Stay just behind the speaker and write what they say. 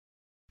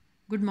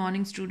Good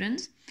morning,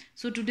 students.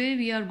 So today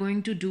we are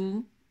going to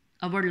do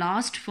our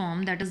last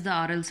form, that is the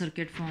RL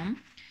circuit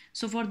form.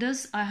 So for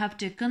this I have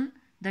taken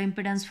the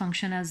impedance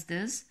function as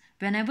this.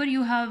 Whenever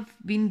you have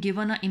been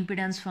given an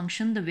impedance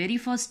function, the very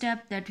first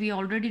step that we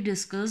already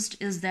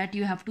discussed is that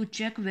you have to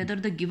check whether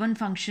the given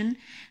function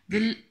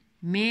will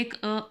make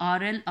a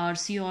RL,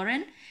 RC or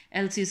an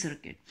LC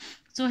circuit.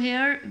 So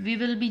here we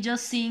will be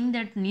just seeing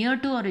that near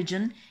to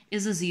origin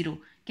is a 0.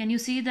 Can you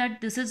see that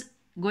this is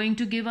going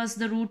to give us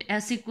the root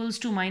s equals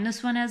to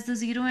 -1 as the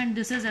 0, and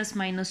this is s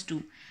minus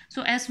 2.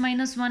 So s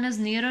minus 1 is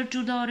nearer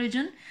to the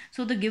origin.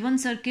 So the given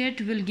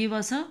circuit will give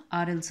us a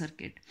RL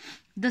circuit.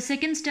 The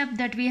second step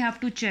that we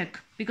have to check,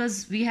 because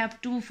we have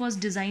to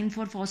first design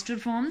for Foster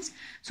forms.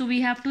 So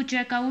we have to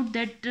check out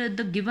that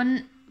the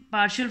given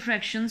partial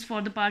fractions,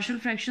 for the partial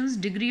fractions,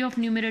 degree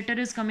of numerator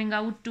is coming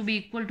out to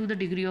be equal to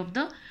the degree of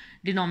the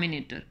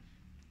denominator.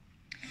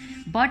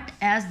 But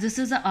as this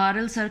is a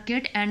RL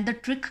circuit and the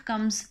trick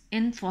comes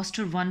in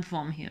Foster 1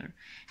 form here,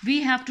 we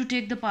have to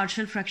take the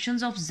partial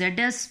fractions of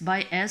ZS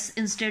by S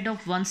instead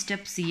of one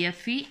step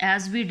CFE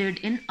as we did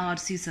in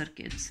RC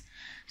circuits.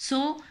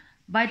 So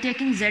by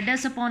taking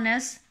ZS upon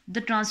S,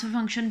 the transfer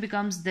function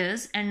becomes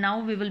this, and now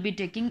we will be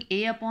taking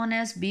A upon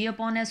S, B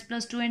upon S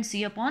plus 2 and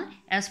C upon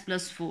S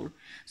plus 4.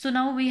 So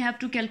now we have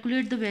to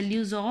calculate the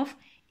values of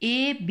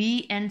A,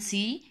 B and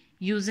C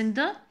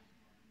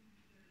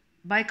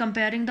by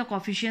comparing the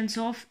coefficients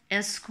of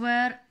S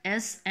square,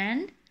 S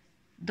and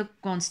the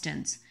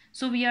constants.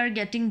 So we are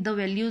getting the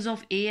values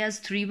of A as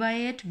 3 by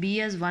 8, B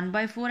as 1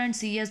 by 4 and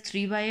C as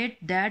 3 by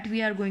 8, that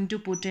we are going to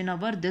put in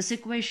our this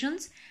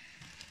equations,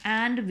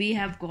 and we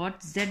have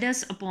got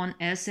ZS upon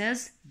S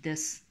as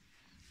this.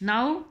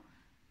 Now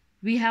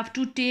we have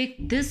to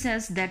take this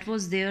S that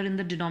was there in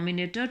the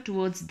denominator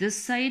towards this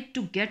side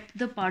to get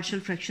the partial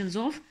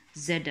fractions of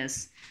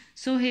ZS.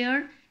 So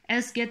here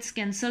S gets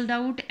cancelled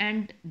out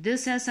and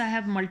this S I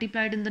have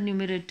multiplied in the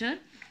numerator.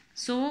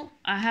 So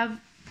I have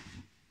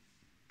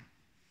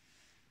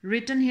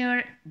written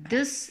here,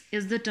 this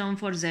is the term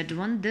for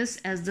Z1, this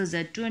as the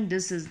Z2 and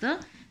this is the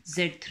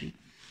Z3.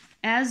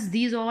 As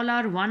these all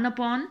are 1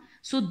 upon,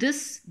 so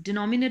this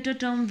denominator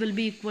term will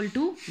be equal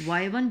to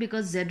Y1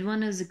 because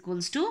Z1 is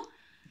equals to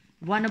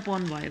 1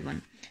 upon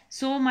Y1.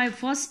 So my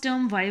first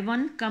term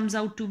Y1 comes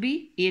out to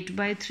be 8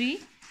 by 3.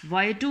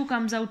 Y2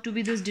 comes out to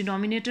be this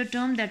denominator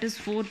term, that is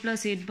 4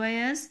 plus 8 by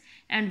S,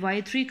 and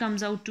Y3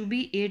 comes out to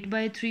be 8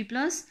 by 3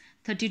 plus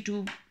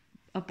 32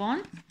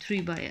 upon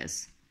 3 by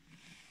S.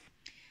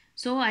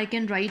 So I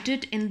can write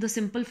it in the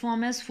simple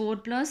form as 4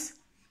 plus,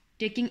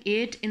 taking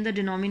 8 in the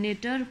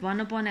denominator,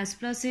 1 upon S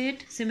plus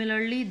 8.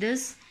 Similarly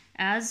this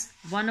as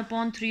 1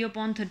 upon 3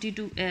 upon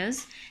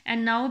 32S.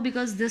 And now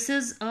because this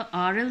is a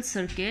RL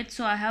circuit,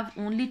 so I have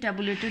only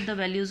tabulated the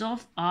values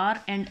of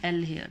R and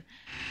L here.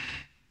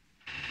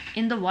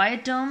 In the Y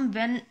term,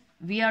 when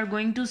we are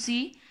going to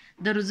see,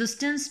 the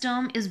resistance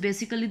term is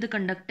basically the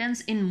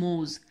conductance in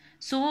mhos.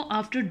 So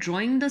after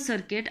drawing the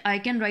circuit, I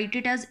can write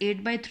it as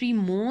 8 by 3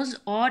 mhos,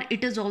 or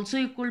it is also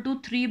equal to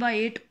 3 by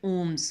 8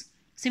 ohms.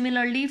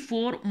 Similarly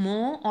 4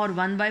 mho or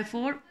 1 by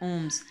 4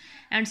 ohms.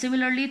 And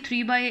similarly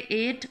 3 by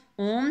 8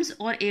 ohms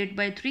or 8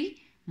 by 3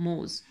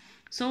 mhos.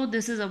 So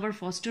this is our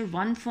Foster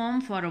 1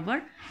 form for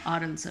our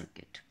RL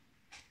circuit.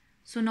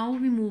 So now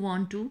we move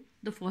on to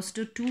the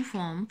Foster 2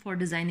 form for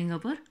designing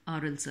our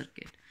RL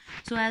circuit.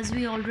 So as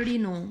we already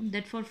know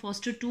that for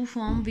Foster 2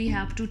 form we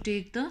have to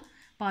take the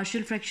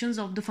partial fractions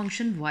of the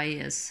function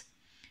ys.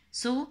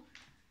 So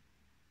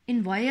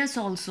in ys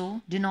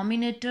also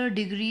denominator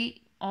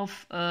degree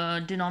of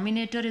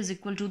denominator is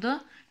equal to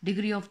the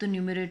degree of the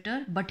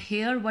numerator, but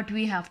here what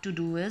we have to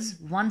do is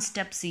one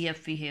step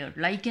CFE here.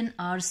 Like in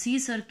RC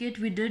circuit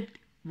we did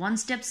one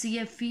step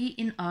CFE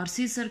in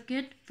RC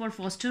circuit for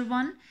Foster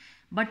 1.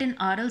 But in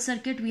RL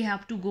circuit, we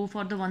have to go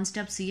for the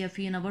one-step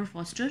CFE in our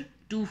Foster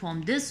 2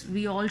 form. This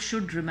we all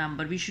should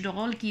remember. We should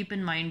all keep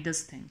in mind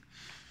this thing.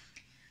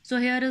 So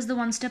here is the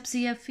one-step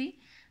CFE.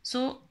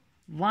 So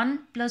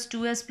 1 plus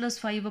 2s plus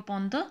 5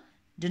 upon the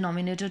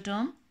denominator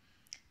term.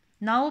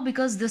 Now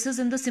because this is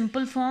in the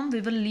simple form,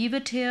 we will leave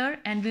it here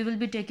and we will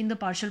be taking the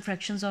partial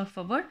fractions of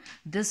our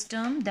this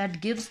term,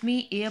 that gives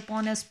me A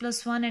upon S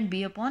plus 1 and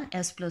B upon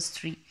S plus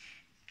 3.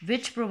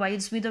 Which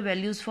provides me the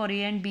values for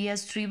A and B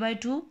as 3 by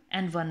 2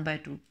 and 1 by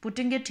 2.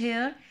 Putting it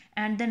here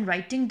and then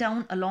writing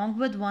down along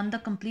with 1 the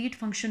complete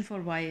function for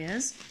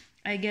ys,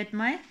 I get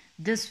my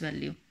this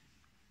value.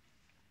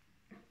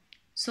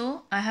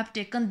 So I have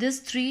taken this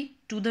 3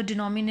 to the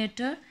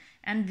denominator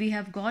and we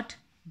have got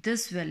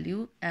this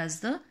value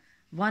as the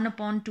 1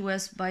 upon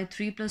 2s by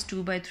 3 plus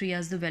 2 by 3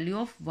 as the value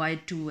of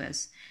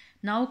y2s.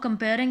 Now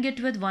comparing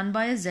it with 1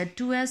 by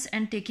z2s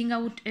and taking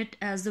out it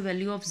as the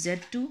value of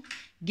z2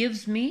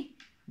 gives me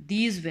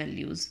these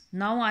values.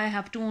 Now I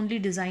have to only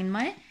design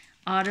my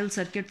RL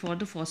circuit for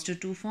the Foster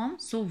 2 form.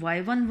 So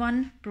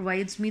Y11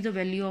 provides me the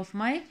value of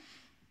my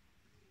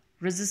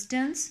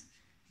resistance,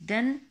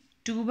 then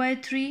 2 by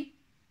 3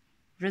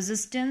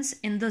 resistance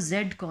in the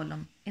Z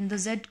column. In the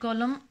Z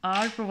column,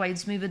 R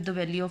provides me with the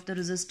value of the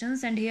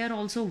resistance, and here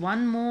also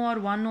 1 mho or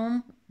 1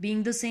 ohm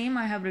being the same,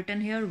 I have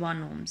written here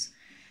 1 ohms.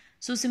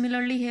 So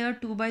similarly here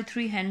 2 by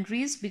 3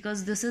 henries,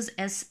 because this is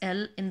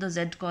SL in the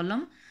Z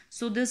column.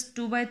 So this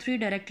 2 by 3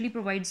 directly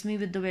provides me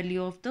with the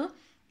value of the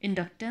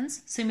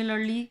inductance.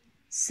 Similarly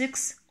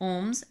 6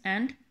 ohms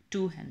and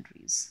 2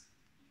 henries.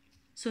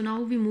 So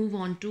now we move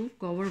on to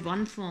Cauer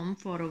 1 form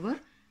for our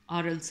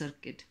RL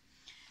circuit.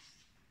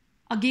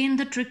 Again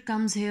the trick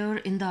comes here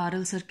in the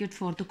RL circuit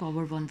for the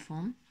Cauer 1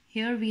 form.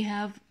 Here we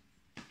have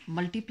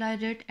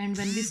multiplied it, and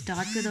when we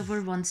start with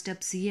our one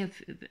step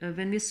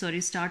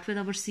start with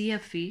our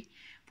CFE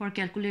for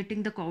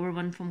calculating the Cauer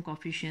 1 form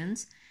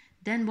coefficients,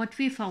 then what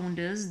we found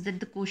is that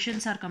the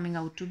quotients are coming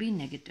out to be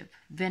negative.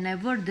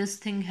 Whenever this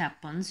thing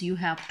happens, you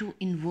have to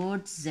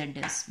invert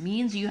ZS,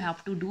 means you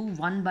have to do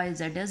 1 by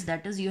ZS,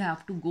 that is you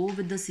have to go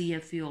with the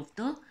CFE of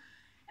the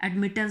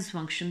admittance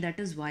function, that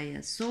is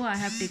YS. So I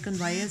have taken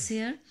YS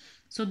here,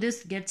 so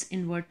this gets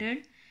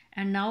inverted,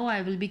 and now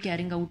I will be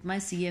carrying out my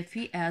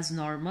CFE as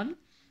normal.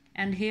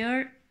 And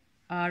here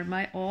are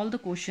my all the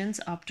quotients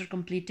after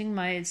completing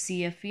my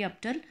CFE up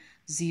till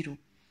 0.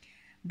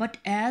 But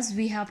as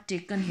we have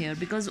taken here,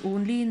 because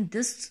only in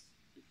this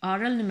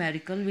RL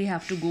numerical we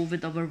have to go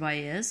with our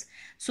YS.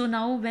 So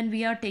now when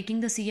we are taking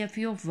the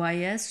CFE of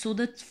YS, so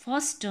the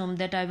first term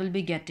that I will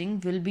be getting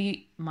will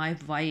be my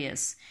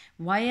YS.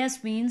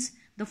 YS means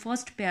the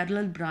first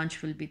parallel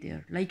branch will be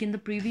there. Like in the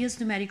previous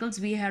numericals,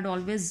 we had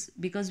always,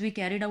 because we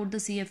carried out the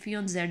CFE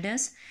on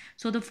ZS,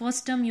 so the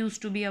first term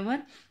used to be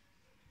our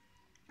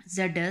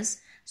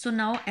ZS. So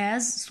now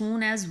as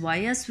soon as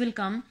YS will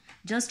come,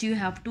 just you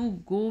have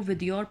to go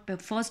with your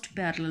first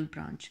parallel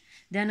branch.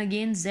 Then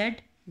again Z,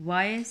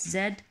 Y,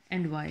 Z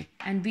and Y.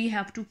 And we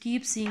have to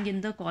keep seeing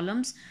in the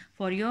columns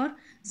for your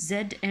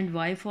Z and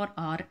Y for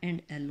R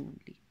and L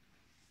only.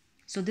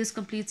 So this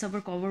completes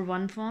our Cauer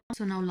 1 form.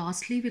 So now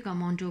lastly we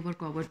come on to our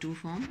Cauer 2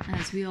 form.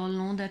 As we all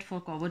know that for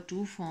Cauer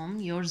 2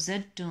 form, your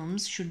Z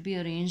terms should be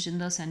arranged in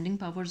the ascending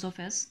powers of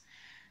S.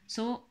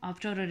 So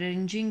after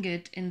arranging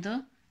it in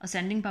the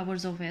ascending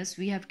powers of S,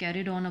 we have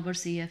carried on our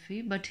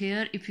CFE. But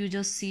here if you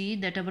just see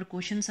that our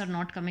quotients are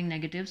not coming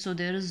negative, so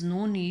there is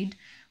no need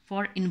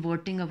for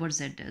inverting our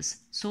ZS.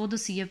 So the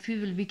CFE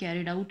will be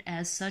carried out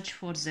as such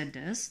for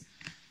ZS.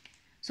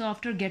 So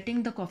after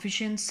getting the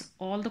coefficients,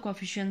 all the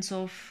coefficients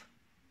of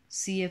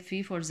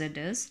CFE for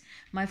ZS,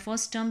 my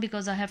first term,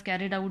 because I have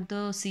carried out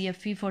the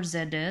CFE for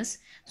ZS,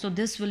 so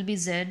this will be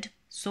Z,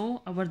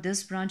 so our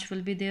this branch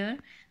will be there,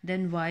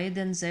 then Y,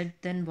 then Z,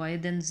 then Y,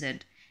 then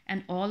Z,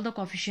 and all the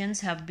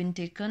coefficients have been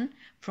taken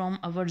from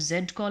our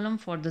Z column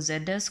for the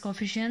ZS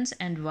coefficients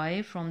and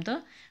Y from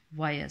the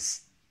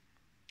YS.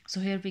 So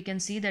here we can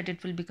see that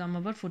it will become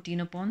our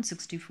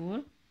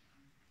 14/64.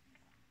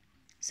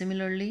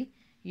 Similarly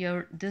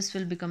here this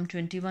will become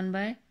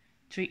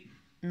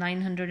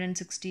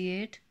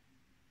 21/968.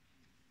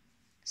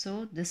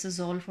 So this is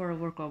all for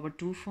our Cauer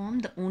 2 form.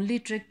 The only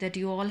trick that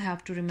you all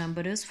have to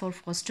remember is for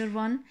Foster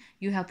 1,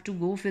 you have to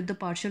go with the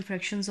partial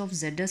fractions of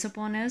ZS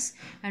upon S,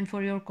 and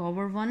for your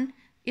Cauer 1,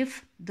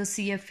 if the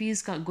CFE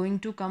is going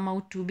to come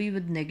out to be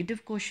with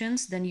negative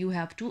quotients, then you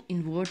have to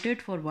invert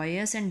it for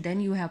YS, and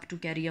then you have to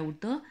carry out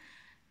the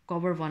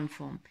Cauer 1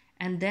 form.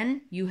 And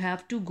then you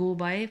have to go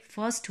by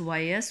first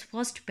YS,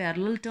 first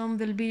parallel term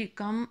will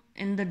become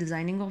in the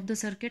designing of the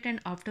circuit,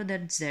 and after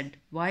that Z,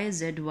 Y,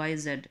 Z, Y,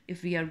 Z,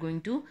 if we are going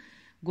to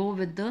go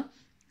with the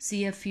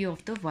CFE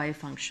of the Y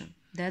function.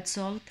 That's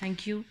all.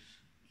 Thank you.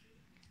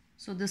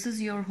 So this is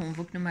your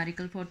homework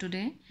numerical for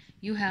today.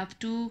 You have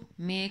to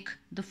make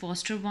the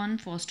Foster 1,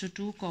 Foster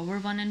 2, Cauer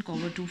 1 and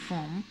Cauer 2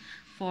 form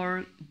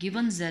for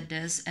given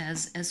ZS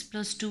as S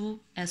plus 2,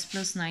 S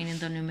plus 9 in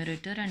the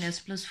numerator and S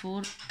plus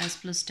 4, S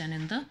plus 10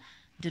 in the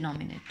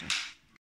denominator.